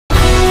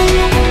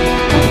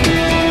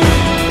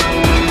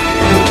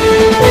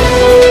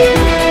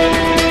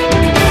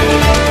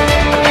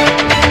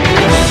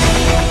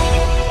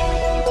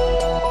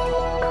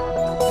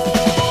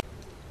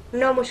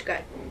নমস্কার।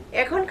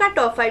 এখনকার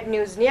top 5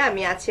 news নিয়ে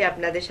আমি আছি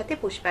আপনাদের সাথে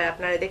পুষ্পার।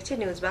 আপনারা দেখছেন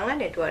নিউজ বাংলা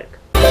নেটওয়ার্ক।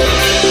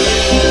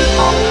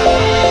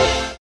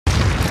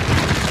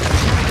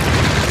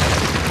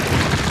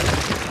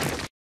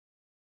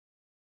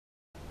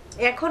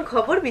 এখন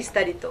খবর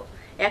বিস্তারিত।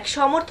 এক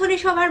সমর্থনী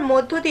সভার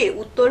মধ্য দিয়ে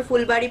উত্তর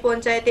ফুলবাড়ি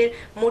পঞ্চায়েতের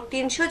মোট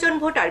 ৩০০ জন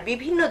ভোটার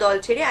বিভিন্ন দল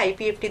ছেড়ে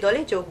আইপিএফটি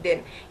দলে যোগ দেন।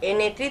 এর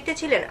নেতৃত্বে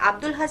ছিলেন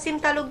আব্দুল হাসিম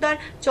তালুকদার,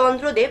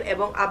 চন্দ্রদেব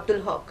এবং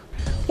আব্দুল হক।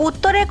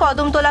 উত্তরে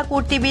কদমতলা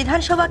কুর্তি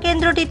বিধানসভা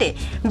কেন্দ্রটিতে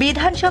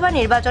বিধানসভা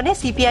নির্বাচনে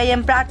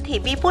সিপিআইএম প্রার্থী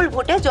বিপুল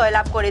ভোটে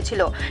জয়লাভ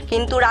করেছিল,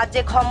 কিন্তু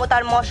রাজ্যে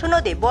ক্ষমতার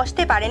মসনদে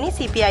বসতে পারেনি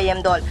সিপিআইএম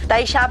দল।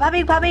 তাই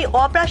স্বাভাবিকভাবেই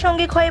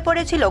অপ্রাসঙ্গিক হয়ে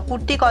পড়েছিল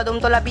কুর্তি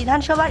কদমতলা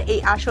বিধানসভার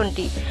এই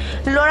আসনটি।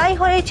 লড়াই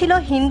হয়েছিল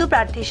হিন্দু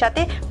প্রার্থীর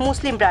সাথে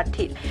মুসলিম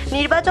প্রার্থীর।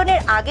 নির্বাচনের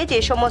আগে যে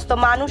সমস্ত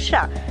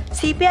মানুষরা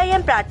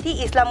সিপিআইএম প্রার্থী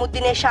ইসলাম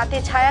উদ্দিনের সাথে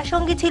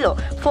ছায়াসঙ্গী ছিল,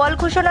 ফল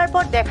ঘোষণার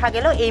পর দেখা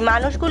গেল এই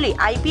মানুষগুলি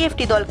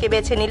আইপিএফটি দলকে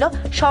বেছে নিল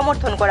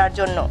সমর্থন করার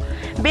জন্য।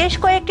 বেশ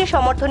কয়েকটি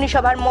সমর্থনী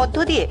সভার মধ্য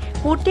দিয়ে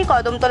কুর্তি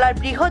কদমতলার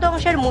বৃহৎ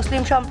অংশের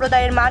মুসলিম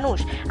সম্প্রদায়ের মানুষ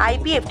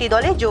আইপিএফটি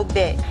দলে যোগ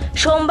দেয়।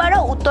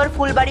 সোমবারও উত্তর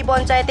ফুলবাড়ি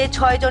পঞ্চায়েতের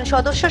 ৬ জন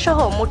সদস্য সহ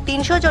মোট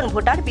 ৩০০ জন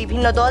ভোটার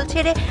বিভিন্ন দল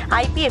ছেড়ে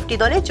আইপিএফটি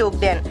দলে যোগ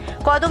দেন।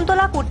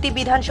 কদমতলা কুর্তি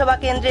বিধানসভা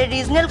কেন্দ্রের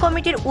রিজনাল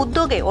কমিটির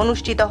উদ্যোগে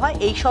অনুষ্ঠিত হয়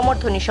এই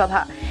সমর্থনী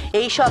সভা।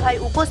 এই সভায়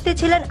উপস্থিত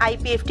ছিলেন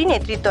আইপিএফটি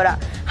নেতৃত্বরা।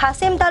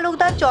 হাসিম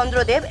তালুকদার,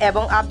 চন্দ্রদেব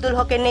এবং আব্দুল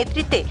হকের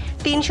নেতৃত্বে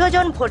 ৩০০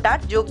 জন ভোটার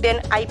যোগ দেন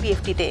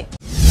আইপিএফটিতে।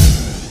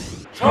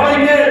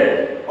 সবাইকে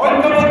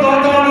ঐক্যবদ্ধ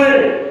হতে হবে।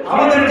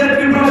 আমাদের যে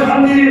তীব্র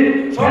শান্তি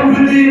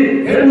সমৃদ্ধি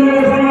হিন্দু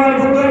মুসলমান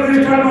বৌদ্ধ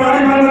খ্রিস্টান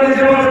বাঙালি বাঙালি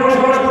যেভাবে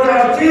বসবাস করে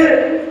আসছি,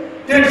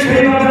 ঠিক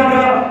সেইভাবে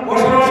আমরা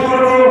বসবাস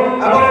করব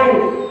এবং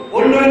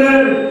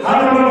উন্নয়নের হাত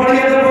আমরা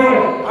বাড়িয়ে দেব।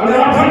 আমি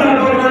আহ্বান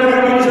রাখবো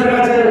মানুষের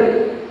কাছে,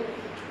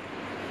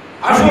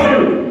 আসুন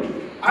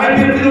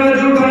আইপিএফটি দলে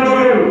যোগদান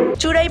করুন।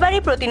 চুরাইবাড়ি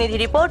প্রতিনিধি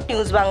রিপোর্ট,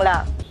 নিউজ বাংলা।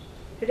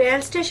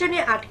 রেল স্টেশনে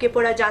আটকে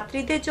পড়া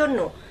যাত্রীদের জন্য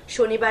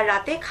শনিবার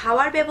রাতে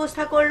খাওয়ার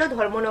ব্যবস্থা করল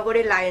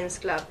ধর্মনগরের লায়ন্স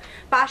ক্লাব।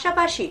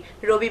 পাশাপাশি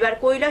রবিবার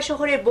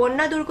কৈলাসহরের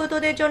বন্যা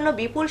দুর্গতদের জন্য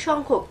বিপুল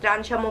সংখ্যক ত্রাণ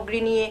সামগ্রী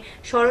নিয়ে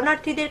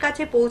শরণার্থীদের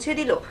কাছে পৌঁছে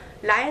দিল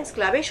লায়ন্স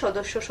ক্লাবের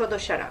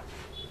সদস্যরা।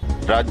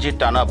 রাজ্যের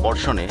টানা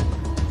বর্ষণে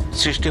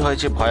সৃষ্টি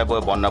হয়েছে ভয়াবহ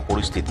বন্যা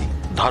পরিস্থিতি।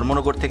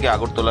 ধর্মনগর থেকে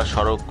আগরতলা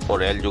সড়ক ও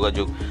রেল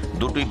যোগাযোগ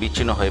দুটোই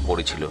বিচ্ছিন্ন হয়ে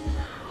পড়েছিল।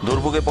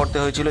 দুর্ভোগে পড়তে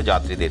হয়েছিল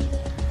যাত্রীদের।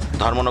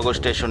 ধর্মনগর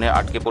স্টেশনে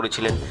আটকে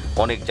পড়েছিলেন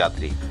অনেক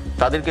যাত্রী।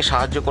 তাদেরকে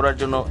সাহায্য করার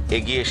জন্য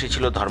এগিয়ে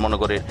এসেছিল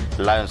ধর্মনগরের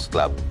লায়ন্স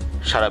ক্লাব।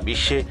 সারা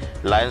বিশ্বে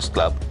লায়ন্স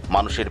ক্লাব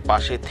মানুষের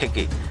পাশে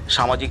থেকে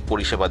সামাজিক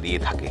পরিষেবা দিয়ে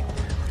থাকে।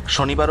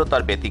 শনিবারও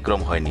তার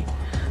ব্যতিক্রম হয়নি।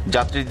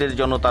 যাত্রীদের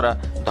জন্য তারা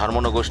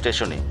ধর্মনগর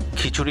স্টেশনে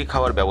খিচুড়ি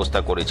খাওয়ার ব্যবস্থা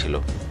করেছিল।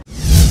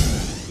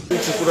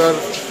 ত্রিপুরার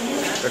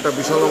একটা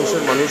বিশাল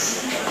অংশের মানুষ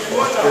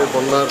আজকে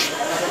বন্যার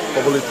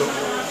কবলিত।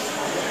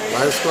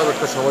 লায়ন্স ক্লাব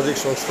একটা সামাজিক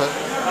সংস্থা।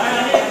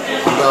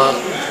 আমরা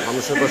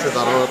মানুষের পাশে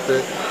দাঁড়ানোতে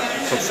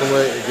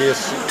সবসময় এগিয়ে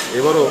এসেছি।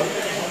 এবারও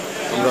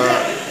আমরা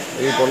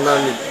এই বন্যা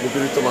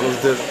নিপীড়িত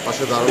মানুষদের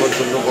পাশে দাঁড়ানোর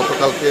জন্য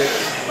গতকালকে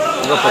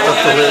আমরা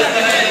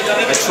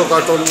 ৭৫-১০০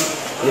 carton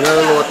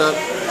mineral water,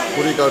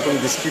 ২০ carton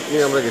biscuit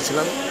নিয়ে আমরা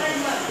গেছিলাম।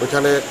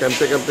 ওইখানে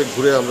ক্যাম্পে ক্যাম্পে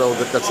ঘুরে আমরা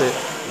ওদের কাছে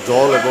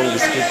জল এবং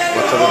বিস্কিট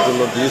বাচ্চাদের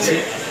জন্য দিয়েছি।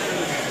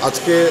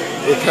 আজকে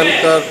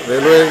এখানকার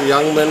রেলওয়ে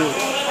ইয়াংম্যান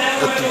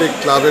অ্যাথলেটিক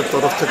ক্লাবের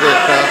তরফ থেকে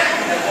একটা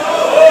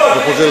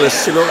প্রপোজাল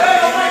এসেছিল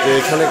যে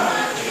এখানে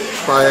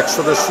প্রায়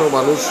 ১০০-১৫০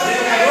 মানুষ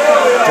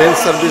ট্রেন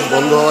সার্ভিস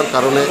বন্ধ হওয়ার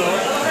কারণে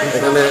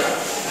এখানে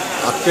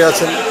আটকে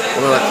আছেন।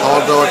 ওনারা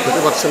খাওয়ার দাওয়ার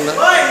খেতে পারছেন না।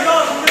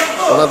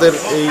 ওনাদের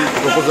এই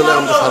প্রপোজালে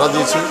আমরা সাড়া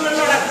দিয়েছি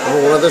এবং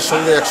ওনাদের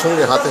সঙ্গে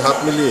একসঙ্গে হাতে হাত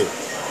মিলিয়ে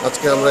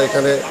আজকে আমরা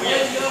এখানে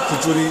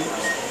খিচুড়ি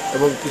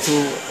এবং কিছু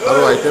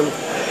আরও আইটেম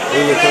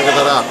এখানে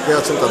যারা আটকে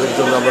আছেন তাদের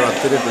জন্য আমরা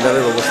রাত্রে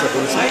ডিনারের ব্যবস্থা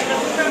করেছি।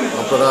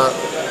 আপনারা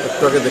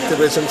একটু আগে দেখতে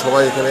পেয়েছেন,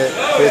 সবাই এখানে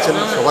পেয়েছেন,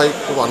 সবাই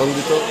খুব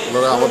আনন্দিত।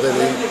 ওনারা আমাদের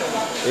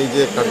এই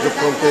যে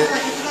কার্যক্রমকে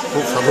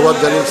খুব সাধুবাদ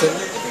জানিয়েছেন।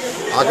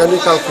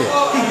 আগামীকালকে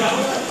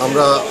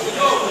আমরা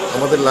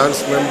আমাদের লায়ন্স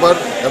মেম্বার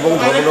এবং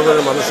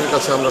ধর্মনগরের মানুষের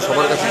কাছে আমরা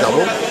সবার কাছে যাব।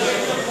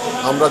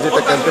 আমরা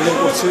যেটা ক্যাম্পেনিং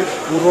করছি,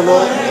 পুরনো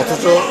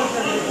অথচ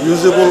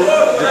ইউজেবল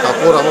যে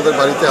কাপড় আমাদের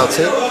বাড়িতে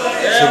আছে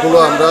সেগুলো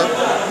আমরা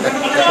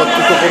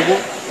একত্রিত করব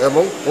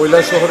এবং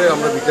কৈলাসহরে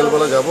আমরা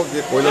বিকেলবেলা যাব,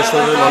 গিয়ে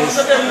কৈলাসহরের মানুষ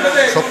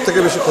সবথেকে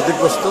বেশি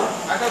ক্ষতিগ্রস্ত,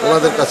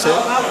 ওনাদের কাছে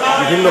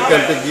বিভিন্ন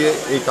ক্যাম্পে গিয়ে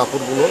এই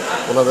কাপড়গুলো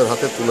ওনাদের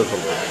হাতে তুলে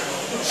ধরব।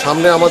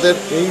 সামনে আমাদের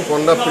এই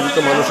বন্যা পীড়িত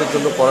মানুষের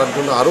জন্য করার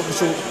জন্য আরও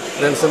কিছু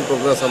প্ল্যানস অ্যান্ড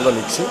প্রোগ্রাম আমরা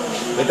নিচ্ছি।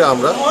 এটা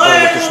আমরা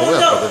পরবর্তী সময়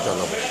আপনাদের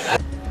জানাবো।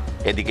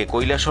 এদিকে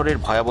কৈলাসহরের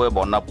ভয়াবহ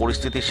বন্যা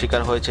পরিস্থিতির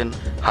শিকার হয়েছেন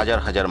হাজার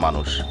হাজার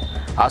মানুষ।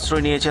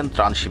 আশ্রয় নিয়েছেন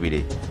ত্রাণ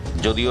শিবিরে।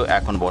 যদিও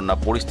এখন বন্যা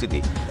পরিস্থিতি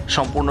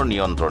সম্পূর্ণ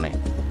নিয়ন্ত্রণে,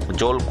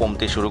 জল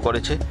কমতে শুরু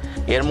করেছে।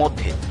 এর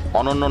মধ্যে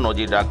অনন্য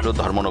নজির রাখল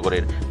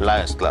ধর্মনগরের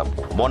লায়ন্স ক্লাব।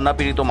 বন্যা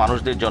পীড়িত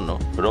মানুষদের জন্য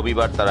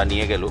রবিবার তারা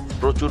নিয়ে গেল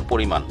প্রচুর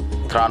পরিমাণ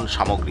ত্রাণ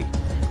সামগ্রী।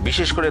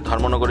 বিশেষ করে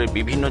ধর্মনগরের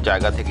বিভিন্ন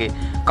জায়গা থেকে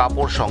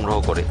কাপড় সংগ্রহ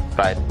করে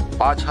প্রায়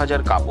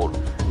 ৫,০০০ কাপড়,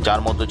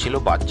 যার মধ্যে ছিল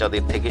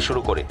বাচ্চাদের থেকে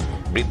শুরু করে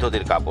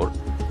বৃদ্ধদের কাপড়,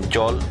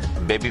 জল,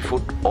 বেবি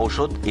ফুড,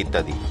 ঔষধ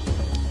ইত্যাদি।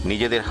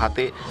 নিজেদের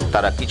হাতে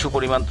তারা কিছু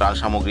পরিমাণ ত্রাণ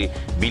সামগ্রী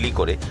বিলি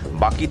করে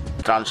বাকি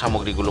ত্রাণ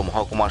সামগ্রীগুলো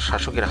মহকুমার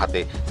শাসকের হাতে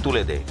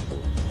তুলে দেয়।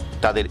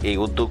 তাদের এই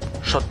উদ্যোগ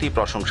সত্যিই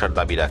প্রশংসার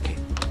দাবি রাখে।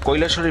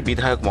 কৈলাসহরের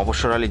বিধায়ক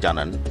মফস্বর আলী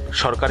জানান,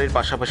 সরকারের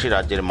পাশাপাশি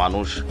রাজ্যের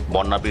মানুষ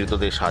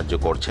বন্যাপীড়িতদের সাহায্য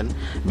করছেন।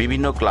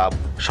 বিভিন্ন ক্লাব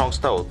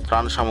সংস্থাও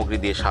ত্রাণ সামগ্রী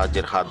দিয়ে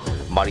সাহায্যের হাত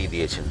বাড়িয়ে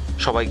দিয়েছেন।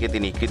 সবাইকে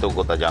তিনি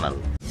কৃতজ্ঞতা জানান।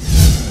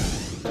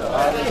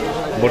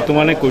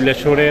 বর্তমানে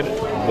কৈলাসহরের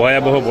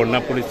ভয়াবহ বন্যা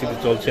পরিস্থিতি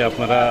চলছে,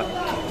 আপনারা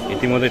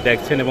ইতিমধ্যে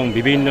দেখছেন, এবং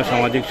বিভিন্ন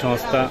সামাজিক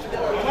সংস্থা,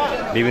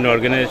 বিভিন্ন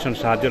অর্গানাইজেশন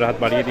সাহায্যের হাত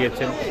বাড়িয়ে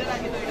দিয়েছেন।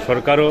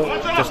 সরকারও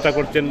চেষ্টা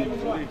করছেন,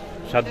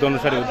 সাধ্য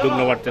অনুসারে উদ্যোগ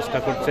নেওয়ার চেষ্টা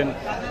করছেন।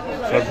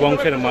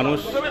 সর্বংশের মানুষ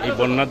এই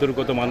বন্যা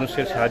দুর্গত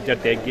মানুষের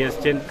সাহায্যার্থে এগিয়ে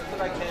এসছেন।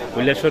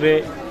 কৈলাসহরে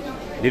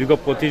দীর্ঘ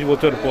 25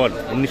 বছর পর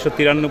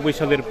 1993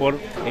 সালের পর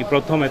এই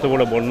প্রথম এত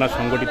বড় বন্যা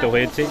সংগঠিত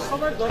হয়েছে।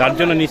 তার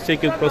জন্য নিশ্চয়ই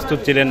কেউ প্রস্তুত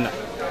ছিলেন না।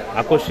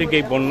 আকস্মিক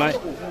এই বন্যায়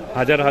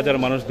হাজার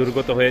হাজার মানুষ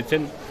দুর্গত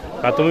হয়েছেন।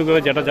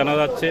 প্রাথমিকভাবে যেটা জানা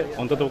যাচ্ছে,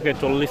 অন্ততপক্ষে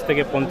 40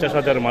 থেকে 50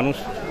 হাজার মানুষ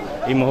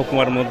এই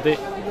মহকুমার মধ্যে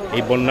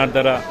এই বন্যার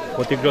দ্বারা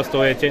ক্ষতিগ্রস্ত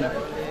হয়েছেন।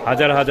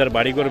 হাজার হাজার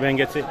বাড়িঘর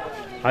ভেঙেছে।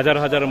 হাজার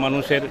হাজার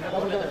মানুষের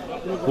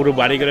পুরো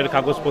বাড়িঘরের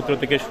কাগজপত্র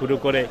থেকে শুরু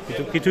করে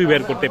কিছুই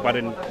বের করতে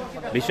পারেন।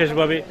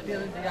 বিশেষভাবে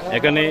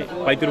এখানে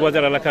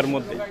পাইতুরবাজার এলাকার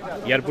মধ্যে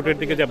এয়ারপোর্টের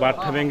দিকে যে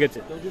বাঁধটা ভেঙেছে,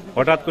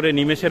 হঠাৎ করে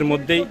নিমেষের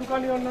মধ্যেই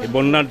এই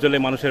বন্যার জলে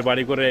মানুষের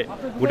বাড়িঘরে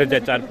উঠে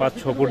যায়,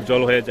 4-5-6 ফুট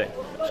জল হয়ে যায়।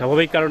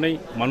 স্বাভাবিক কারণেই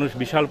মানুষ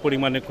বিশাল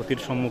পরিমাণে ক্ষতির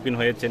সম্মুখীন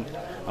হয়েছেন।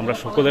 আমরা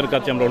সকলের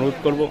কাছে অনুরোধ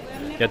করব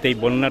যাতে এই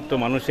বন্যার্ত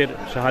মানুষের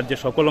সাহায্যে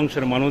সকল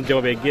অংশের মানুষ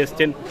যেভাবে এগিয়ে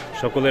এসছেন,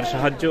 সকলের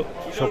সাহায্য,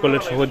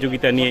 সকলের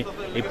সহযোগিতা নিয়ে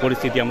এই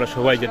পরিস্থিতি আমরা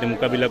সবাই যাতে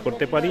মোকাবিলা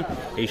করতে পারি,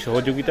 এই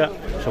সহযোগিতা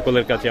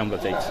সকলের কাছে আমরা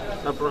চাইছি।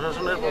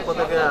 প্রশাসনের পক্ষ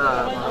থেকে,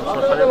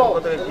 সরকারের পক্ষ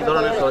থেকে কি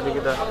ধরনের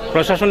সহযোগিতা?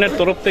 প্রশাসনের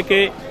তরফ থেকে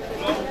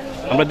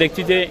আমরা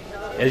দেখছি যে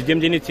এসডিএম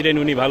যিনি ছিলেন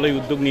উনি ভালোই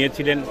উদ্যোগ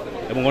নিয়েছিলেন,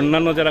 এবং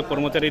অন্যান্য যারা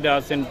কর্মচারীরা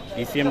আছেন,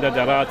 ডিসিএমরা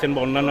যারা আছেন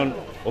বা অন্যান্য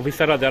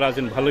অফিসাররা যারা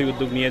আছেন ভালোই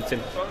উদ্যোগ নিয়েছেন।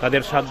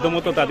 তাদের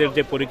সাধ্যমতো তাদের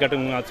যে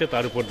পরিকাঠামো আছে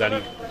তার উপর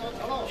দাঁড়িয়ে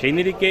সেই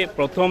নিরিখে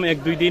প্রথম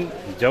 1-2 দিন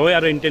যাওয়া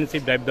আরও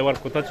ইন্টেন্সিভ ড্রাইভ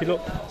দেওয়ার কথা ছিল,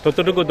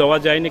 ততটুকু দেওয়া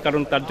যায়নি,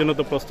 কারণ তার জন্য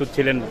তো প্রস্তুত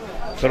ছিলেন না।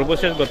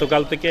 সর্বশেষ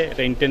গতকাল থেকে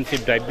এটা ইন্টেন্সিভ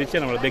ড্রাইভ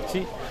দিচ্ছেন, আমরা দেখছি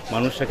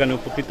মানুষ সেখানে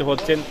উপকৃত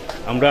হচ্ছেন।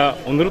 আমরা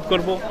অনুরোধ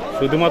করব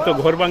শুধুমাত্র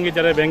ঘর ভাঙিয়ে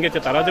যারা ভেঙেছে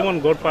তারা যেমন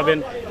ঘর পাবেন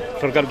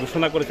সরকার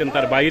ঘোষণা করেছেন,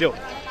 তার বাইরেও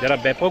যারা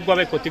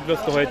ব্যাপকভাবে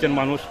ক্ষতিগ্রস্ত হয়েছেন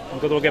মানুষ,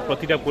 অন্ততপক্ষে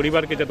প্রতিটা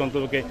পরিবারকে যাতে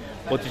অন্ততপক্ষে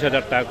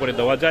 25,000 টাকা করে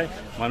দেওয়া যায়,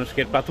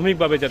 মানুষকে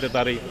প্রাথমিকভাবে যাতে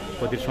তার এই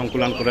ক্ষতির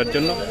সংকুলন করার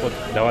জন্য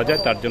দেওয়া যায়,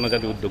 তার জন্য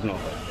যাতে উদ্যোগ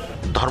নেওয়া হয়।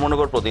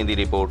 ধর্মনগর প্রতিনিধি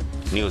রিপোর্ট,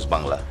 নিউজ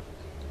বাংলা।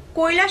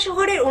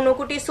 কৈলাসহরের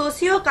ঊনকোটি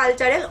সোশিও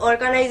কালচারাল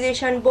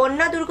অর্গানাইজেশন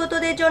বন্যা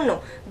দুর্গতদের জন্য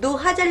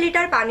 2000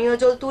 লিটার পানীয়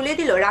জল তুলে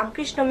দিল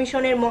রামকৃষ্ণ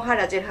মিশনের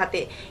মহারাজের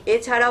হাতে।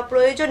 এছাড়াও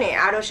প্রয়োজনে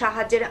আরও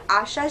সাহায্যের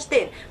আশ্বাস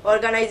দেন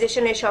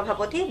অর্গানাইজেশনের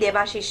সভাপতি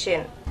দেবাশিস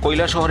সেন।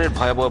 কৈলাসহরের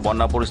ভয়াবহ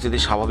বন্যা পরিস্থিতি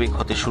স্বাভাবিক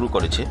হতে শুরু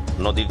করেছে।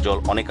 নদীর জল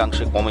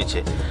অনেকাংশে কমেছে,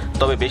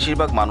 তবে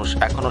বেশিরভাগ মানুষ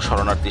এখনও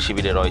শরণার্থী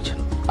শিবিরে রয়েছেন।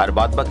 আর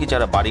বাদবাকি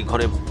যারা বাড়ি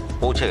ঘরে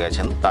পৌঁছে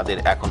গেছেন তাদের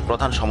এখন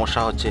প্রধান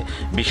সমস্যা হচ্ছে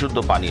বিশুদ্ধ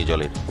পানীয়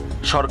জলের।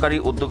 সরকারি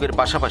উদ্যোগের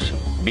পাশাপাশি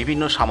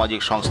বিভিন্ন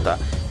সামাজিক সংস্থা,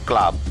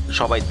 ক্লাব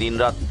সবাই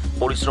দিনরাত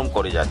পরিশ্রম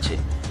করে যাচ্ছে।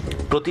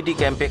 প্রতিটি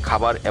ক্যাম্পে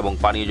খাবার এবং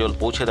পানীয় জল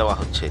পৌঁছে দেওয়া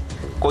হচ্ছে।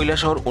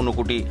 Kailashahar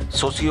Unakoti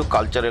socio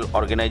cultural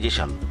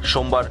organisation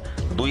সোমবার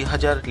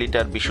 2000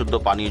 লিটার বিশুদ্ধ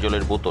পানীয়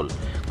জলের বোতল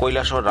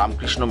কৈলাসহর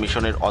রামকৃষ্ণ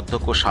মিশনের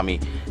অধ্যক্ষ স্বামী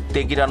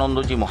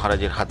তেগিরানন্দজি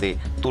মহারাজের হাতে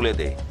তুলে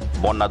দেয়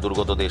বন্যা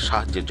দুর্গতদের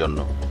সাহায্যের জন্য।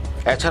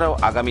 এছাড়াও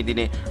আগামী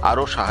দিনে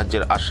আরও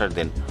সাহায্যের আশ্বাস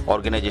দেন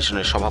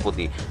অর্গানাইজেশনের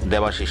সভাপতি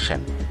দেবাশিস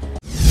সেন।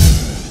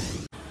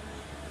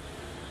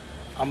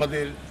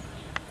 আমাদের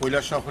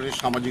কৈলাসহরের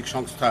সামাজিক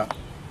সংস্থা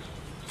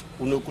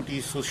ঊনকোটি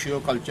সোশিও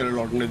কালচারাল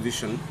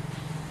অর্গানাইজেশন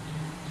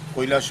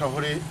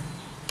কৈলাসহরে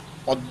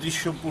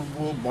অদৃশ্যপূর্ব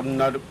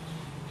বন্যার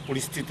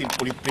পরিস্থিতির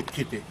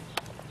পরিপ্রেক্ষিতে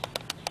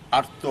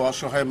আর্ত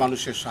অসহায়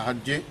মানুষের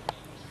সাহায্যে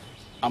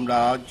আমরা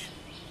আজ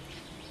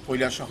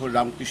কৈলাসহর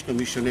রামকৃষ্ণ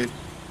মিশনের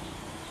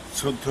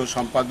শ্রদ্ধেয়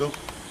সম্পাদক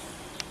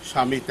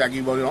স্বামী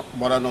ত্যাগী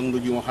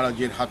বরানন্দজি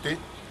মহারাজের হাতে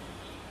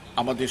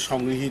আমাদের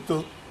সংগৃহীত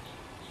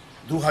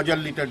 2000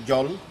 লিটার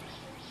জল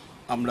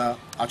আমরা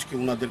আজকে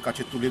ওনাদের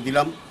কাছে তুলে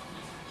দিলাম।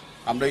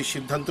 আমরা এই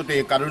সিদ্ধান্তটা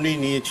এ কারণেই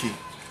নিয়েছি,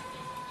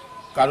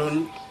 কারণ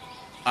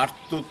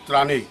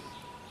আর্তত্রাণে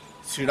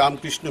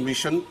শ্রীরামকৃষ্ণ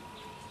মিশন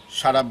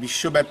সারা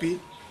বিশ্বব্যাপী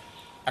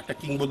একটা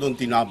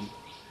কিংবদন্তি নাম।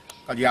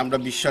 কাজে আমরা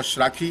বিশ্বাস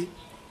রাখি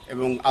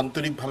এবং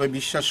আন্তরিকভাবে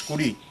বিশ্বাস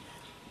করি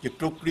যে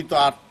প্রকৃত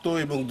আর্ত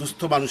এবং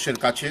দুস্থ মানুষের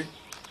কাছে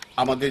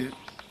আমাদের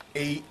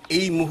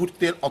এই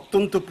মুহূর্তের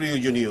অত্যন্ত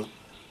প্রয়োজনীয়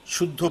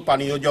শুদ্ধ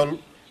পানীয় জল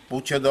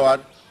পৌঁছে দেওয়ার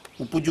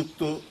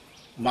উপযুক্ত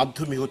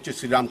মাধ্যমই হচ্ছে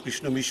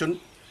শ্রীরামকৃষ্ণ মিশন।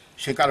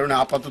 সে কারণে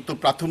আপাতত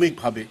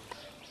প্রাথমিকভাবে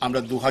আমরা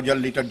 2000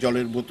 লিটার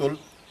জলের বোতল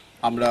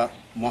আমরা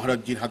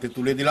মহারাজজির হাতে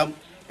তুলে দিলাম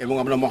এবং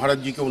আমরা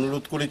মহারাজজিকে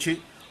অনুরোধ করেছি,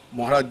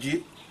 মহারাজজি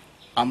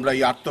আমরা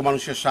এই আর্ত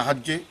মানুষের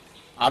সাহায্যে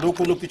আরও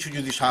কোনো কিছু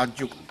যদি সাহায্য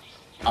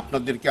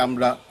আপনাদেরকে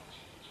আমরা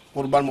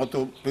করবার মতো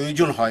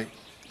প্রয়োজন হয়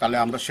তাহলে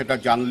আমরা সেটা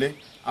জানলে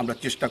আমরা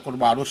চেষ্টা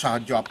করব আরও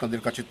সাহায্য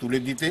আপনাদের কাছে তুলে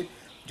দিতে,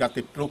 যাতে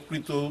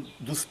প্রকৃত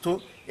দুস্থ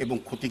এবং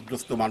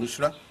ক্ষতিগ্রস্ত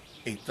মানুষরা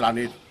এই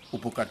ত্রাণের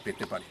উপকার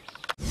পেতে পারে।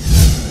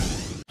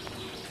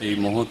 এই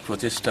মহৎ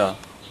প্রচেষ্টা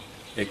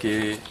একে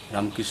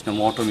রামকৃষ্ণ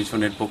মঠ ও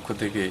মিশনের পক্ষ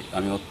থেকে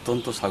আমি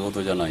অত্যন্ত স্বাগত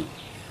জানাই।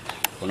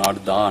 ওনার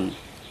দান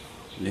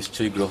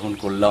নিশ্চয়ই গ্রহণ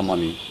করলাম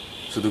আমি।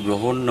 শুধু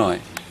গ্রহণ নয়,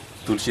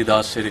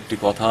 তুলসীদাসের একটি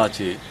কথা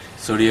আছে,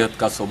 শরীয়ত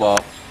কা সোবা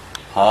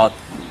হাত,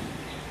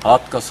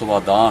 হাত কা সোবা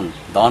দান,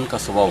 দান কা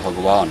সোবা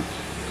ভগবান।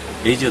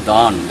 এই যে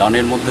দান,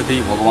 দানের মধ্যে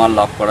দিয়েই ভগবান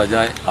লাভ করা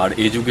যায়। আর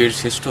এই যুগের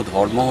শ্রেষ্ঠ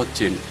ধর্ম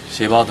হচ্ছেন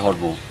সেবা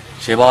ধর্ম,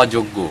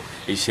 সেবাযজ্ঞ।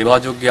 এই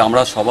সেবাযজ্ঞে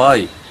আমরা সবাই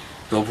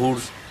প্রভুর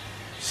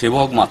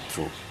সেবক মাত্র,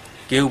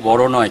 কেউ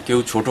বড় নয়, কেউ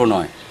ছোট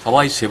নয়,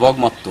 সবাই সেবক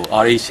মাত্র।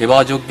 আর এই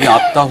সেবাযজ্ঞে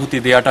আত্মাহুতি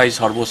দেওয়াটাই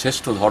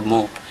সর্বশ্রেষ্ঠ ধর্ম।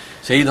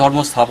 সেই ধর্ম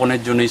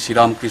স্থাপনের জন্যই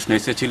শ্রীরামকৃষ্ণ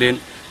এসেছিলেন,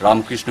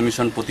 রামকৃষ্ণ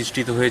মিশন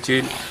প্রতিষ্ঠিত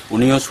হয়েছেন।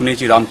 উনিও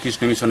শুনেছি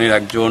রামকৃষ্ণ মিশনের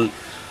একজন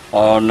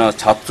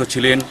ছাত্র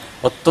ছিলেন।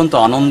 অত্যন্ত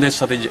আনন্দের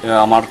সাথে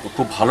আমার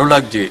খুব ভালো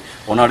লাগছে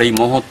ওনার এই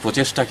মহৎ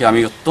প্রচেষ্টাকে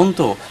আমি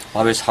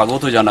অত্যন্তভাবে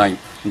স্বাগত জানাই।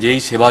 যে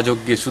এই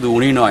সেবাযজ্ঞে শুধু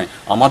উনি নয়,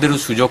 আমাদেরও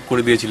সুযোগ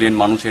করে দিয়েছিলেন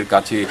মানুষের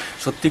কাছে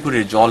সত্যি করে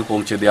জল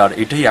পৌঁছে দেওয়ার।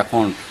 এটাই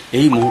এখন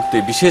এই মুহূর্তে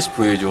বিশেষ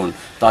প্রয়োজন।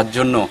 তার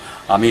জন্য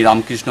আমি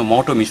রামকৃষ্ণ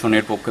মঠ ও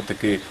মিশনের পক্ষ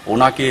থেকে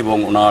ওনাকে এবং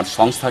ওনার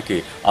সংস্থাকে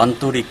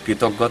আন্তরিক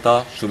কৃতজ্ঞতা,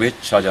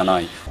 শুভেচ্ছা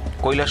জানাই।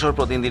 কৈলাসহর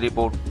প্রতিনিধি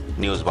রিপোর্ট,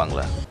 নিউজ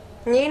বাংলা।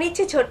 নিয়ে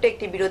নিচ্ছে ছোট্ট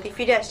একটি বিরতি,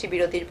 ফিরে আসছি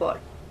বিরতির পর।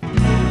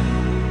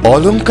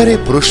 অলঙ্কারে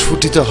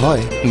প্রস্ফুটিত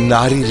হয়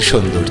নারীর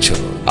সৌন্দর্য,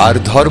 আর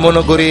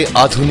ধর্মনগরে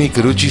আধুনিক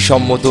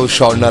রুচিসম্মত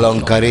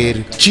স্বর্ণালঙ্কারের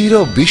চির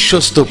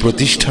বিশ্বস্ত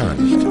প্রতিষ্ঠান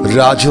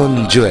রাজন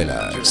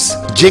জুয়েলার্স,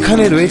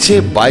 যেখানে রয়েছে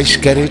 22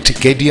 ক্যারেট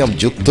কেডিয়াম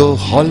যুক্ত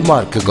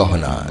হলমার্ক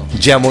গহনা,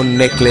 যেমন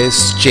নেকলেস,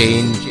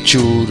 চেইন,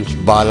 চূড়,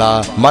 বালা,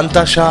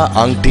 মান্তাসা,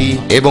 আংটি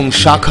এবং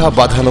শাখা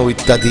বাঁধানো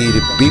ইত্যাদির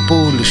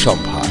বিপুল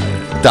সম্ভার।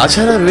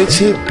 তাছাড়া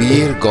রয়েছে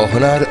বিয়ের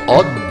গহনার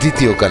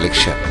অদ্বিতীয়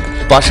কালেকশন।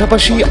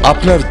 পাশাপাশি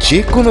আপনার যে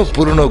কোনো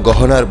পুরনো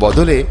গহনার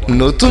বদলে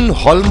নতুন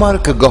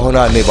হলমার্ক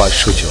গহনা নেবার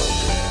সুযোগ।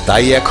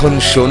 তাই এখন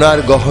সোনার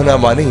গহনা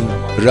মানেই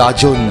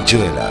রাজন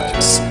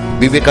জুয়েলার্স,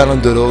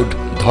 বিবেকানন্দ রোড,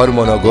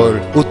 ধর্মনগর,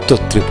 উত্তর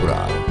ত্রিপুরা।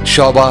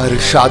 সবার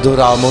সাদর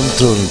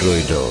আমন্ত্রণ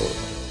রইল।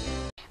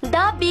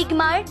 দ্য বিগ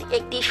মার্ট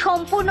একটি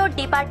সম্পূর্ণ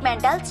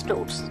ডিপার্টমেন্টাল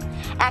স্টোর্স।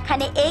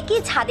 এখানে একই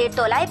ছাদের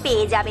তলায়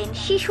পেয়ে যাবেন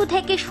শিশু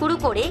থেকে শুরু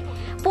করে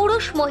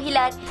পুরুষ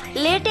মহিলার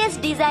লেটেস্ট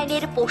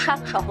ডিজাইনের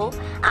পোশাক সহ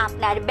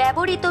আপনার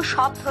ব্যবহৃত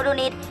সব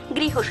ধরনের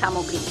গৃহ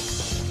সামগ্রী।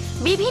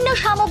 বিভিন্ন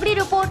সামগ্রীর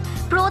উপর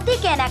প্রতি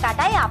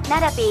কেনাকাটায়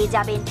আপনারা পেয়ে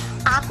যাবেন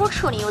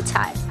আকর্ষণীয়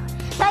ছাড়।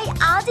 তাই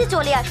আজই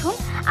চলে আসুন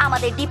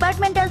আমাদের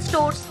ডিপার্টমেন্টাল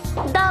স্টোর্স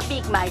দ্য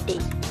বিগ মার্টে।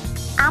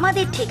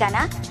 আমাদের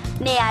ঠিকানা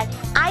নেয়ার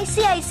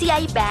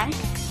ICICI bank,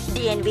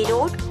 DNV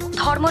road,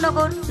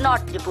 Dharmanagar,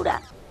 north Tripura.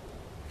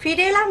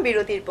 ফিরে এলাম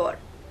বিরতির পর।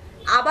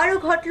 আবারও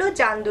ঘটল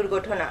যান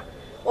দুর্ঘটনা।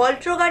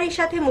 অল্ট্রো গাড়ির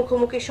সাথে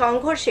মুখোমুখি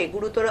সংঘর্ষে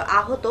গুরুতর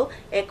আহত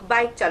এক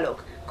বাইক চালক।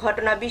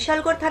 ঘটনা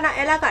বিশালগড় থানা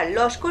এলাকার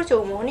লস্কর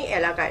চৌমুহনী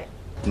এলাকায়।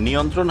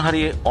 নিয়ন্ত্রণ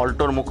হারিয়ে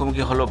অল্টোর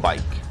মুখোমুখি হলো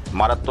বাইক।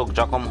 মারাত্মক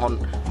জখম হন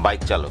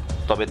বাইক চালক,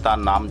 তবে তার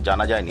নাম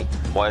জানা যায়নি।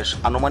 বয়স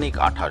আনুমানিক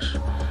 28।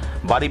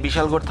 বাড়ি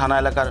বিশালগড় থানা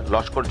এলাকার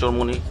লস্কর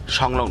চৌমুহনী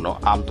সংলগ্ন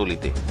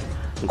আমতুলিতে।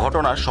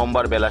 ঘটনা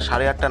সোমবার বেলা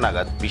 8:30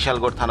 নাগাদ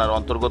বিশালগড় থানার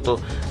অন্তর্গত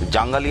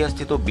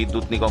জাঙ্গালিয়াস্থিত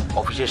বিদ্যুৎ নিগম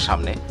অফিসের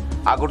সামনে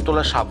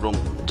আগরতলা সাবরুম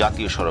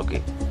জাতীয় সড়কে।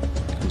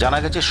 জানা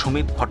গেছে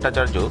সুমিত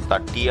ভট্টাচার্য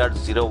তার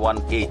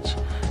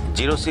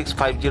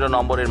TR01H0650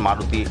 নম্বরের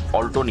মারুতি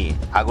অল্টো নিয়ে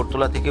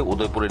আগরতলা থেকে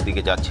উদয়পুরের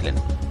দিকে যাচ্ছিলেন।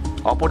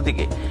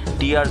 অপরদিকে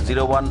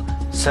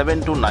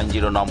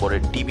TR017290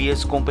 নম্বরের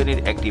TBS কোম্পানির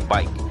একটি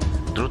বাইক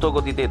দ্রুত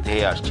গতিতে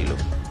ধেয়ে আসছিল।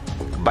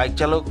 বাইক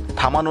চালক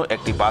থামানো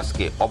একটি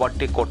বাসকে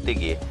ওভারটেক করতে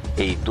গিয়ে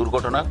এই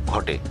দুর্ঘটনা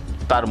ঘটে।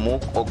 তার মুখ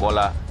ও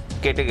গলা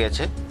কেটে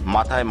গেছে,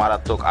 মাথায়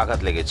মারাত্মক আঘাত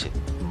লেগেছে,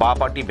 বাঁ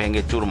পাটি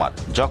ভেঙে চুরমার।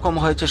 জখম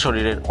হয়েছে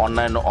শরীরের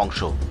অন্যান্য অংশ,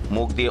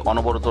 মুখ দিয়ে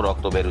অনবরত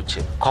রক্ত বেরোচ্ছে।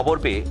 খবর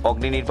পেয়ে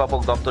অগ্নি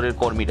নির্বাপক দপ্তরের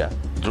কর্মীরা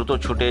দ্রুত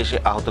ছুটে এসে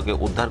আহতকে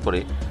উদ্ধার করে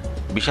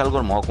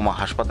বিশালগড় মহকুমা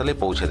হাসপাতালে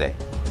পৌঁছে দেয়।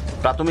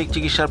 প্রাথমিক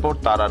চিকিৎসার পর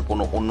তার আর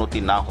কোনো উন্নতি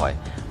না হয়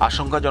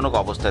আশঙ্কাজনক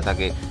অবস্থায়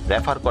তাকে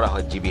রেফার করা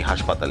হয় জিবি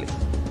হাসপাতালে।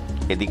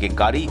 এদিকে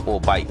গাড়ি ও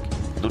বাইক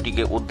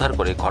দুটিকে উদ্ধার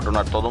করে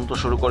ঘটনার তদন্ত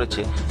শুরু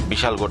করেছে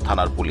বিশালগড়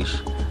থানার পুলিশ।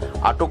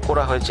 আটক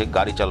করা হয়েছে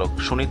গাড়ি চালক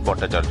সুমিত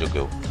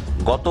ভট্টাচার্যকেও।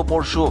 গত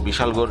পরশুও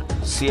বিশালগড়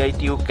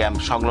CITU ক্যাম্প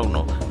সংলগ্ন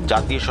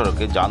জাতীয়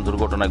সড়কে যান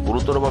দুর্ঘটনায়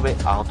গুরুতরভাবে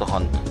আহত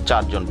হন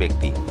 4 জন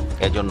ব্যক্তি।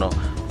 এজন্য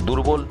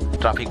দুর্বল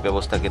ট্রাফিক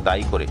ব্যবস্থাকে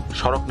দায়ী করে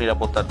সড়ক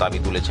নিরাপত্তার দাবি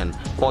তুলেছেন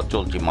পথ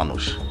চলতি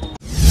মানুষ।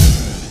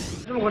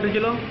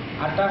 ঘটেছিল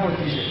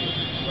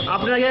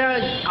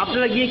 8:35।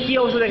 আপনারা গিয়ে কি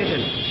অবস্থা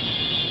দেখেছেন?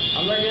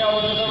 আমরা গিয়ে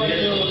অবস্থা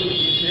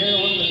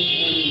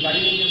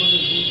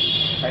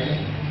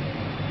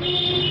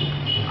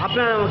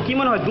আপনার কি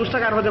মনে হয় দুষ্টা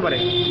কার হতে পারে,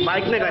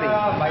 বাইক না গাড়ি?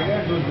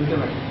 বাইকের দুটো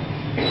পারে।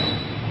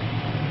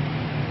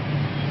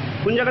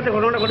 কোন জায়গাতে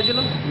ঘটনাটা ঘটেছিল?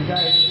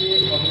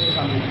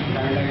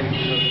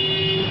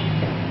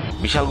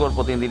 বিশালগড়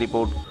প্রতিনিধি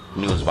রিপোর্ট,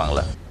 নিউজ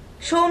বাংলা।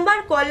 সোমবার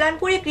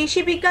কল্যাণপুরে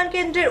কৃষি বিজ্ঞান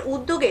কেন্দ্রের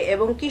উদ্যোগে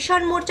এবং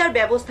কিষাণ মোর্চার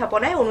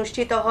ব্যবস্থাপনায়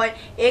অনুষ্ঠিত হয়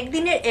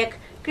একদিনের এক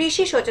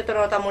কৃষি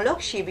সচেতনতামূলক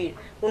শিবির।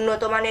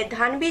 উন্নত মানের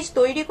ধান বীজ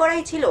তৈরি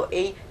করাই ছিল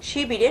এই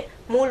শিবিরের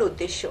মূল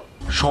উদ্দেশ্য।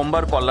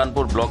 সোমবার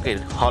কল্যাণপুর ব্লকের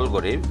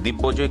হলগড়ে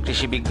দিব্যজয়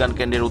কৃষি বিজ্ঞান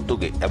কেন্দ্রের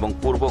উদ্যোগে এবং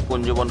পূর্ব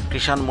কুঞ্জবন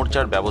কিষাণ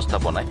মোর্চার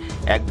ব্যবস্থাপনায়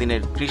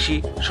একদিনের কৃষি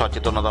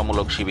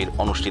সচেতনতামূলক শিবির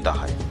অনুষ্ঠিত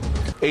হয়।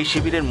 এই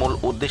শিবিরের মূল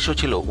উদ্দেশ্য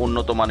ছিল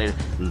উন্নত মানের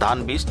ধান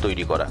বীজ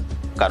তৈরি করা,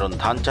 কারণ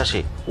ধান চাষে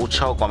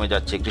উৎসাহ কমে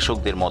যাচ্ছে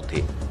কৃষকদের মধ্যে।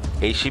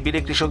 এই শিবিরে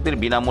কৃষকদের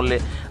বিনামূল্যে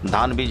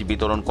ধান বীজ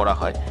বিতরণ করা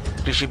হয়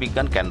কৃষি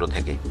বিজ্ঞান কেন্দ্র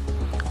থেকে।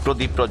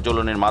 প্রদীপ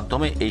প্রজ্বলনের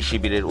মাধ্যমে এই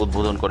শিবিরের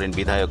উদ্বোধন করেন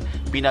বিধায়ক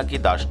পিনাকি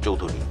দাস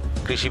চৌধুরী।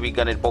 কৃষি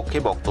বিজ্ঞানের পক্ষে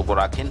বক্তব্য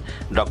রাখেন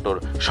ডক্টর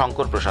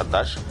শঙ্কর প্রসাদ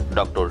দাস,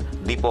 ডক্টর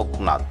দীপক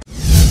নাথ।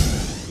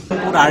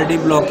 আরডি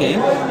ব্লকে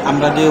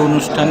আমরা যে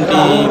অনুষ্ঠানটি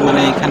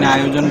এখানে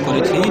আয়োজন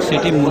করেছি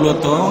সেটি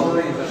মূলত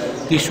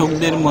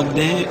কৃষকদের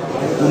মধ্যে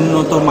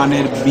উন্নত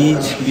মানের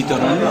বীজ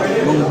বিতরণ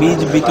এবং বীজ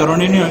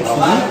বিতরণই নয়,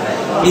 শুধু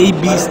এই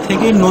বীজ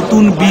থেকে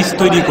নতুন বীজ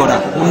তৈরি করা,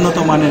 উন্নত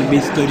মানের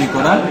বীজ তৈরি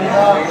করা,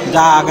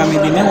 যা আগামী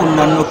দিনে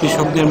অন্যান্য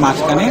কৃষকদের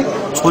মাঝখানে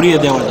ছড়িয়ে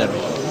দেওয়া যাবে।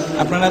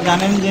 আপনারা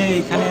জানেন যে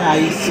এখানে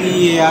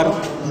ICAR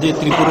যে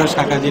ত্রিপুরা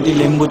শাখা, যেটি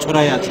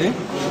লেম্বুছড়ায় আছে,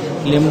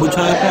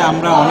 লেম্বুছড়াতে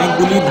আমরা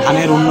অনেকগুলি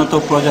ধানের উন্নত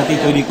প্রজাতি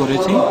তৈরি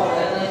করেছি।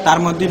 তার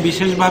মধ্যে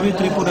বিশেষভাবে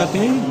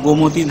ত্রিপুরাতে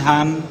গোমতী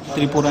ধান,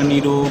 ত্রিপুরা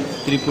নীরব,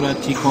 ত্রিপুরা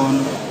চিকন,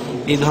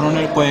 এই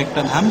ধরনের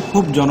কয়েকটা ধান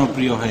খুব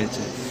জনপ্রিয়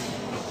হয়েছে।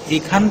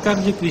 এখানকার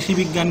যে কৃষি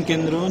বিজ্ঞান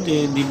কেন্দ্র, যে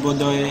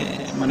দিব্যদয়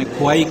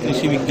খোয়াই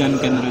কৃষি বিজ্ঞান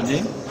কেন্দ্র, যে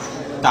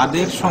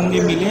তাদের সঙ্গে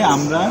মিলে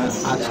আমরা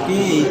আজকে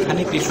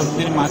এইখানে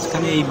কৃষকদের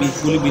মাঝখানে এই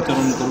বীজগুলি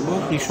বিতরণ করব।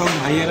 কৃষক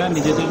ভাইয়েরা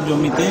নিজেদের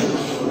জমিতে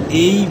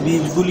এই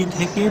বীজগুলি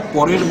থেকে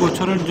পরের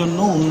বছরের জন্য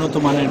উন্নত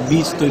মানের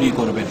বীজ তৈরি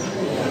করবেন।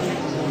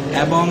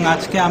 এবং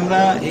আজকে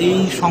আমরা এই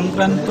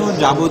সংক্রান্ত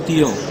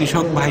যাবতীয়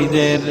কৃষক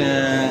ভাইদের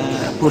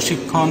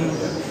প্রশিক্ষণ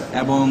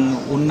এবং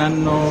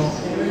অন্যান্য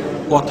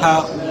কথা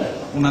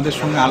ওনাদের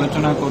সঙ্গে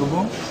আলোচনা করব,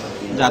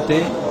 যাতে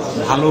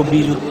ভালো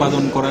বীজ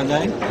উৎপাদন করা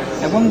যায়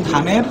এবং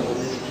ধানের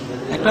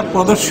একটা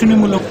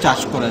প্রদর্শনীমূলক চাষ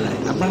করা যায়।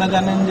 আপনারা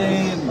জানেন যে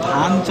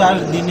ধান চাষ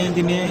দিনে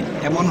দিনে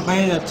এমন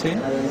হয়ে যাচ্ছে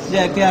যে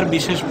এতে আর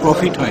বিশেষ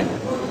প্রফিট হয়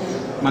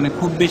না,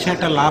 খুব বেশি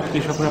একটা লাভ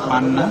কৃষকরা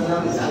পান না।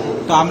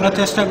 তো আমরা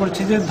চেষ্টা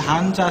করছি যে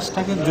ধান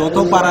চাষটাকে যত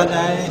পারা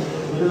যায়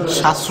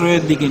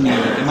সাশ্রয়ের দিকে নিয়ে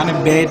যেতে,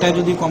 ব্যয়টা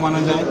যদি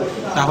কমানো যায়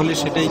তাহলে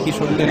সেটাই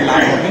কৃষকদের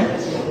লাভ হবে।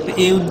 তো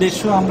এই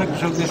উদ্দেশ্য আমরা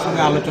কৃষকদের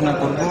সঙ্গে আলোচনা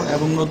করব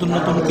এবং নতুন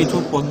নতুন কিছু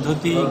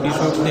পদ্ধতি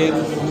কৃষকদের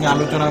সঙ্গে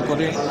আলোচনা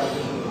করে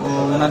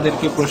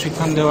ওনাদেরকে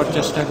প্রশিক্ষণ দেওয়ার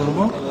চেষ্টা করব।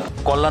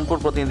 কল্যাণপুর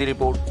প্রতিনিধি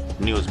রিপোর্ট,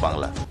 নিউজ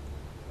বাংলা।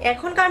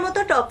 এখনকার মতো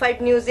টপ 5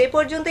 নিউজ এ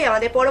পর্যন্তই।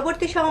 আমাদের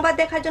পরবর্তী সংবাদ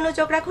দেখার জন্য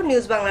চোখ রাখুন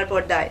নিউজ বাংলার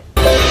পর্দায়।